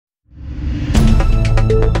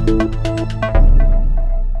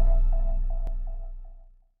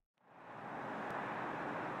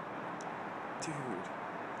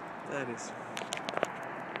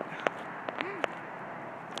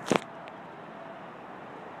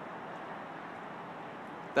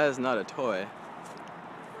That is not a toy.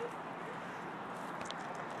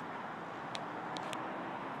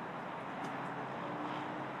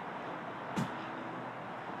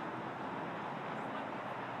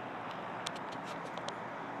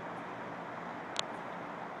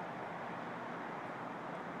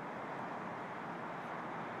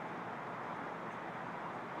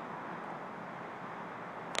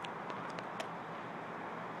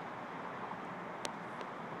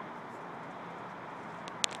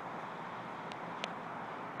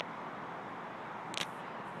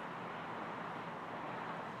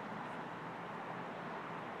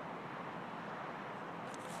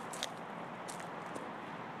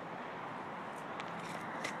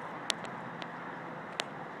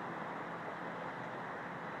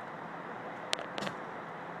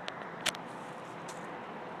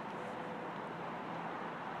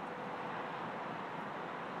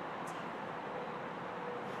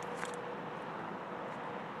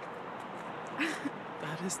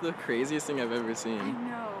 That is the craziest thing I've ever seen. I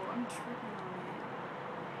know, I'm tripping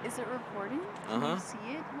on it. Is it recording? Can you see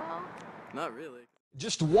it well? Not really.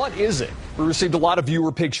 Just what is it? We received a lot of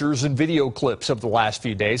viewer pictures and video clips of the last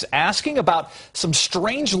few days asking about some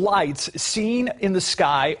strange lights seen in the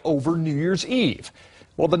sky over New Year's Eve.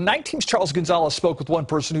 Well, the night team's Charles Gonzalez spoke with one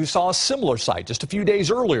person who saw a similar sight just a few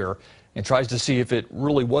days earlier and tries to see if it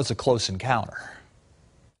really was a close encounter.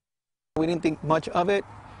 We didn't think much of it,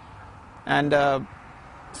 and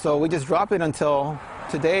so we just dropped it until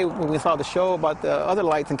today when we saw the show about the other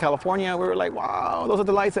lights in California. We were like, wow, those are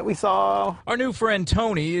the lights that we saw. Our new friend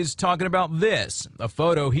Tony is talking about this, a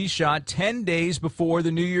photo he shot 10 days before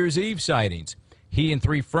the New Year's Eve sightings. He and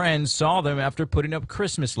 3 friends saw them after putting up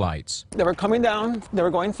Christmas lights. They were coming down, they were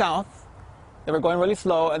going south, they were going really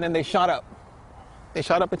slow, and then they shot up. They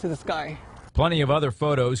shot up into the sky. Plenty of other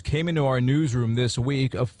photos came into our newsroom this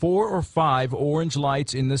week of 4 or 5 orange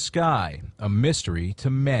lights in the sky, a mystery to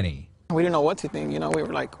many. We didn't know what to think, you know, we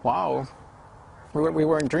were like, wow. We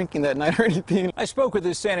weren't drinking that night or anything. I spoke with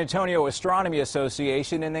the San Antonio Astronomy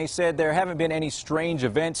Association, and they said there haven't been any strange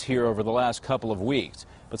events here over the last couple of weeks.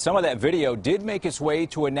 But some of that video did make its way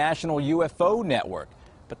to a national UFO network.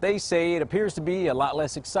 But they say it appears to be a lot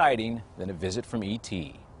less exciting than a visit from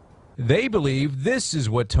E.T. They believe this is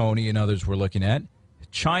what Tony and others were looking at,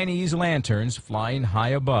 Chinese lanterns flying high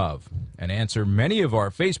above, an answer many of our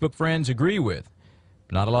Facebook friends agree with.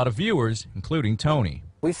 Not a lot of viewers, including Tony.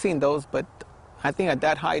 We've seen those, but I think at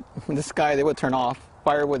that height in the sky, they would turn off.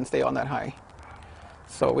 Fire wouldn't stay on that high.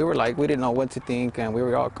 So we were like, we didn't know what to think, and we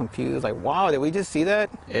were all confused. Like, wow, did we just see that?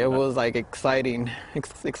 It was like exciting,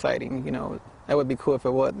 exciting. You know, that would be cool if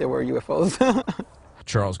there were UFOs.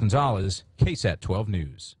 Charles Gonzalez, KSAT12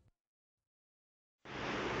 News.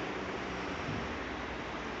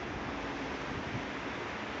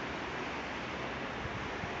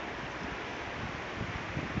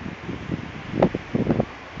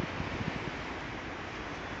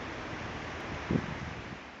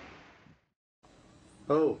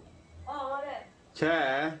 Oh,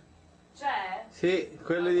 c'è? C'è? Sì,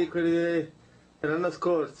 quelli dell'anno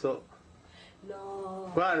scorso.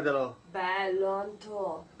 No. Guardalo. Bello,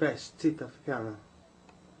 Anto. Beh, zitta, africana.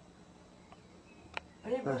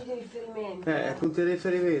 Prendi punti di riferimento. Punti di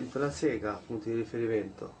riferimento, la sega, punti di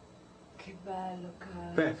riferimento. Che bello,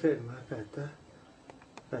 caro. Beh, ferma, aspetta.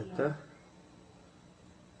 Aspetta.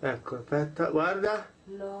 Ecco, aspetta, guarda.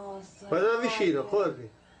 No, stai. Guarda da vicino,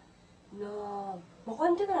 corri. No, ma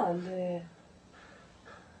quanto è grande?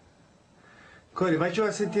 Corri, vai giù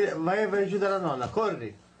a sentire, vai giù dalla nonna,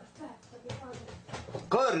 corri. Aspetta, che cosa?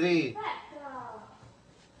 Corri! Aspetta!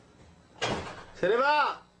 Se ne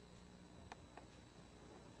va!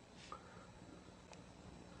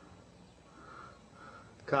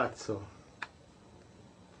 Cazzo.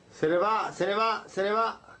 Se ne va, se ne va, se ne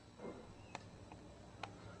va.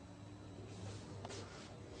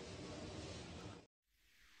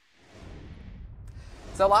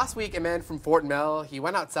 So last week, a man from Fort Mill, he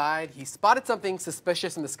went outside, he spotted something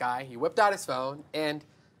suspicious in the sky, he whipped out his phone, and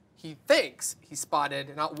he thinks he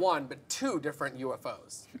spotted not 1, but 2 different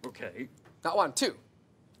UFOs. Okay. Not 1, 2.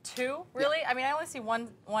 2? Really? Yeah. I mean, I only see one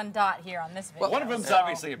dot here on this video. Well, one of them's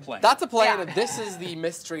obviously a plane. That's a plane, and this is the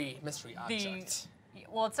mystery object.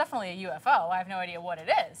 Well, it's definitely a UFO. I have no idea what it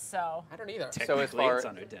is, so. I don't either. So as far it's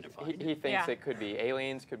unidentified. He thinks it could be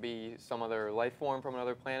aliens, could be some other life form from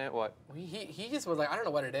another planet. What? He just was like, I don't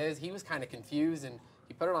know what it is. He was kind of confused, and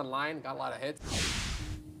he put it online, got a lot of hits.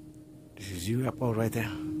 This is UFO right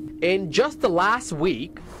there. In just the last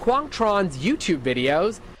week, Quangtron's YouTube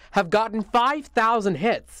videos have gotten 5,000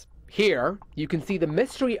 hits. Here, you can see the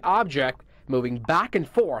mystery object moving back and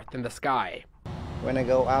forth in the sky. When I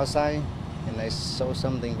go outside, and I saw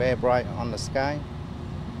something very bright on the sky,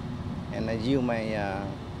 and I use my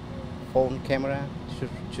phone camera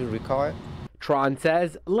to record. Tron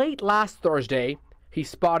says late last Thursday, he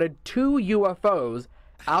spotted 2 UFOs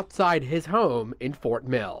outside his home in Fort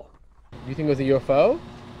Mill. Do you think it was a UFO?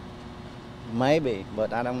 Maybe,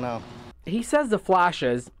 but I don't know. He says the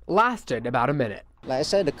flashes lasted about a minute. Like I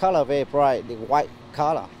said, the color very bright, the white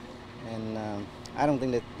color, and I don't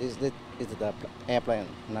think that it's the airplane.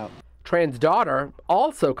 No. Tran's daughter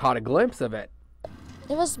also caught a glimpse of it.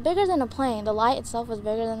 It was bigger than a plane. The light itself was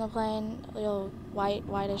bigger than the plane.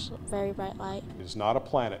 Whitish, very bright light. It's not a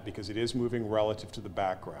planet because it is moving relative to the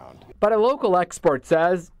background. But a local expert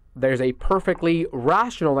says there's a perfectly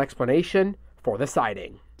rational explanation for the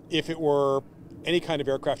sighting. If it were any kind of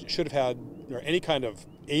aircraft, it should have had, or any kind of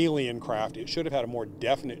alien craft, it should have had a more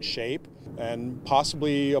definite shape, and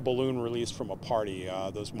possibly a balloon released from a party.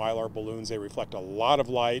 Those Mylar balloons, they reflect a lot of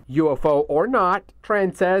light. UFO or not,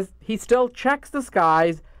 Tran says he still checks the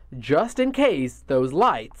skies just in case those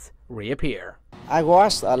lights reappear. I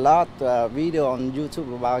watched a lot of video on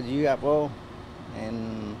YouTube about UFO,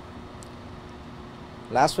 and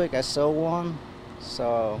last week I saw one,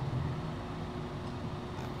 so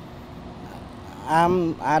I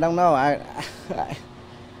don't know. I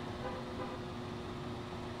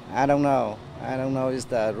don't know. I don't know is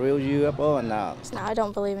the real UFO or not. No, I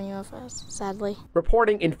don't believe in UFOs, sadly.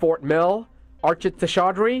 Reporting in Fort Mill, Archit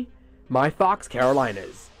Seshadri, My Fox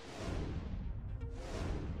Carolinas.